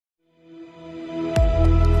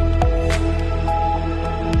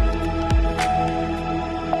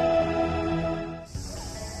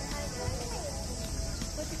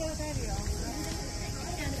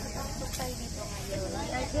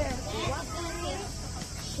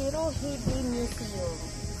Shirohebi Museum.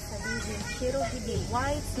 Sabihin, Shirohebi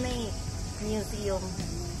White Snake Museum.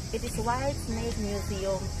 It is White Snake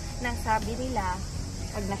Museum. Nang sabi nila,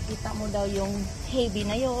 pag nakita mo daw yung hebi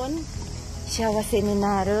na yon, siya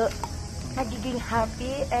waseminaru, nagiging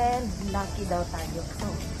happy and lucky daw tayo.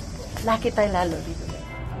 So, lucky tayo lalo dito.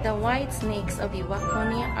 The white snakes of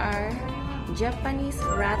Iwakuni are Japanese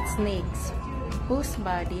rat snakes whose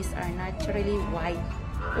bodies are naturally white.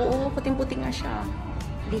 Oo, puting-puting nga siya.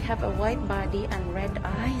 They have a white body and red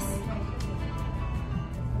eyes.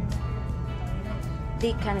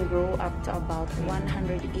 They can grow up to about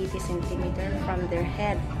 180 cm from their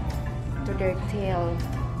head to their tail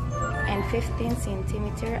and 15 cm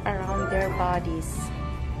around their bodies.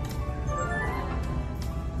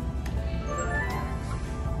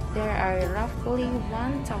 There are roughly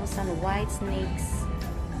 1,000 white snakes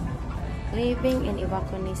living in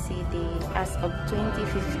Iwakuni City as of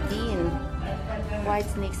 2015. White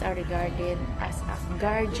snakes are regarded as a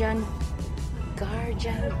guardian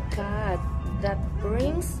god that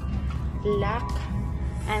brings luck,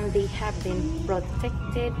 and they have been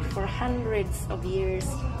protected for hundreds of years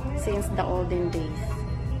since the olden days.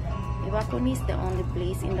 Iwakuni is the only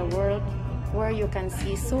place in the world where you can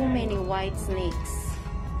see so many white snakes.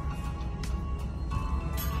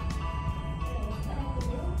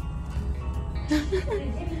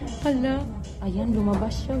 Hala, ayan,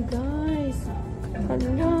 lumabas siya, guys.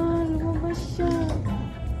 Hala, lumabas siya.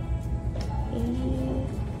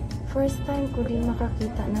 First time ko din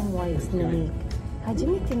makakita ng white snake.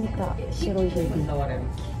 Hajimite nita, Shirohebi.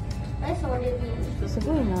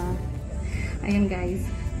 Siguro na. Ayan, guys.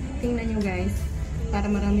 Tingnan nyo, guys. Para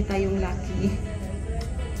marami tayong lucky.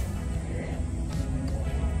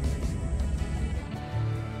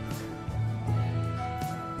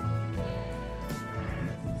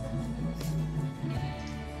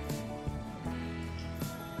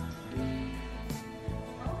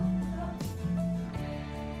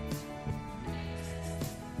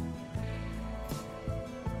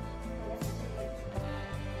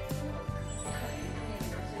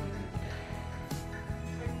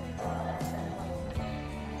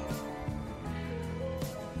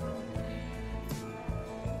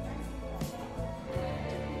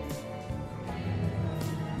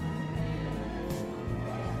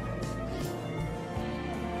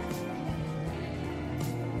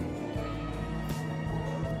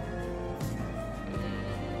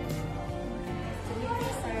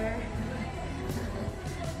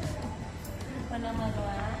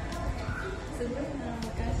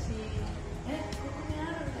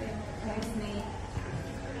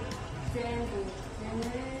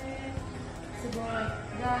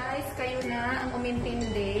 Guys, kayo na ang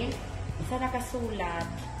umintindi sa nakasulat.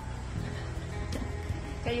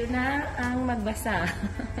 Kayo na ang magbasa.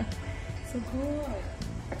 Sugod.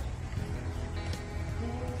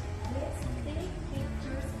 Let's take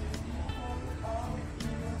pictures of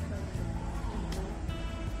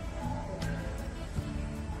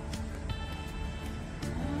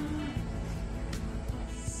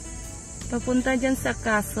papunta dyan sa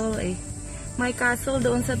castle eh. May castle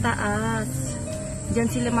doon sa taas. Diyan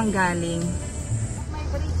sila manggaling. May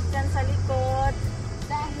bridge dyan sa likod.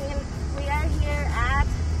 Dahil we are here at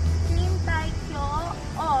Kintai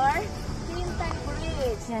or Kintai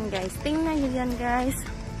Bridge. Yan guys. Tingnan nyo yan guys.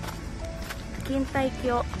 Kintai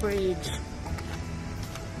Bridge.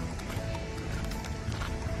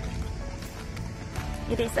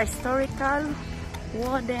 It is a historical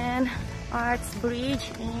wooden arch bridge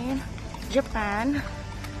in Japan.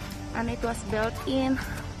 And it was built in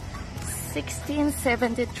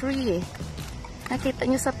 1673. Nakita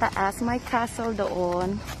nyo sa taas, may castle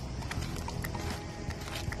doon.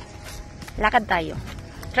 Lakad tayo.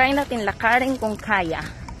 Try natin lakarin kung kaya.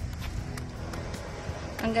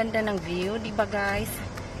 Ang ganda ng view, di ba guys?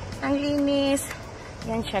 Ang linis.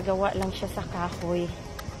 Yan siya, gawa lang siya sa kahoy.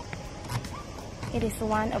 It is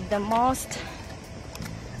one of the most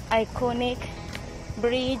iconic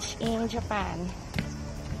bridge in Japan.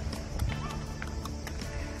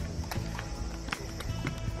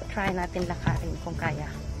 Try natin lakarin kung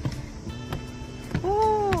kaya.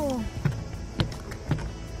 Woo!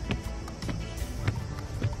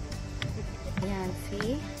 Ayan,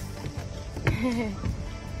 see?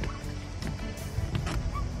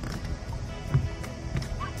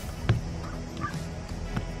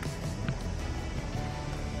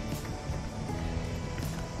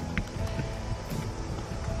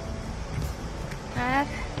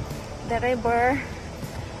 At the river,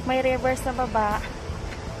 may river sa baba.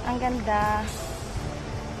 Ang ganda.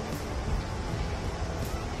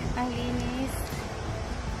 Ang linis.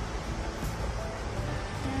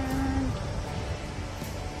 Ayan.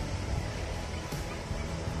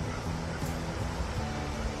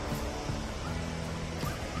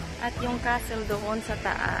 At yung castle doon sa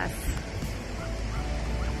taas.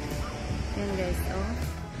 Yan guys, oh.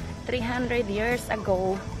 300 years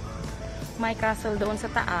ago, may castle doon sa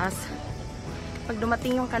taas. Pag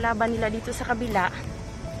dumating yung kalaban nila dito sa kabila,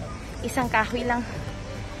 isang kahoy lang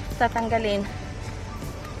tatanggalin.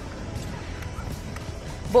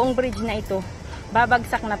 Buong bridge na ito,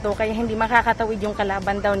 babagsak na to, kaya hindi makakatawid yung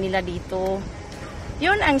kalaban daw nila dito.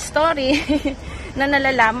 Yun ang story na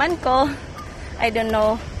nalalaman ko. I don't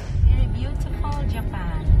know. Very beautiful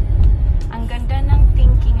Japan. Ang ganda ng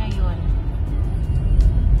thinking ngayon.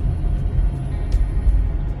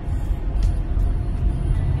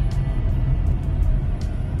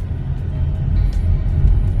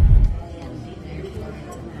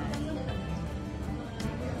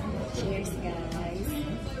 Cheers guys.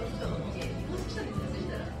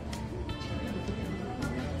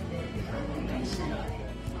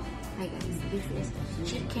 Hi guys, this is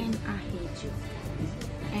chicken ahiju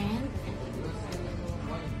and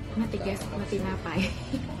matigas na tinapay.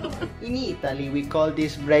 In Italy, we call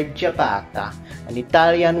this bread ciabatta, an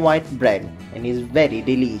Italian white bread, and is very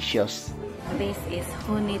delicious. This is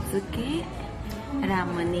honitsuke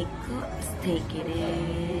ramoniku steak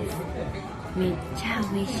desu. めっちゃ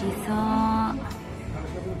美味しそう。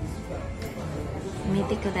見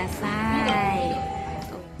てください。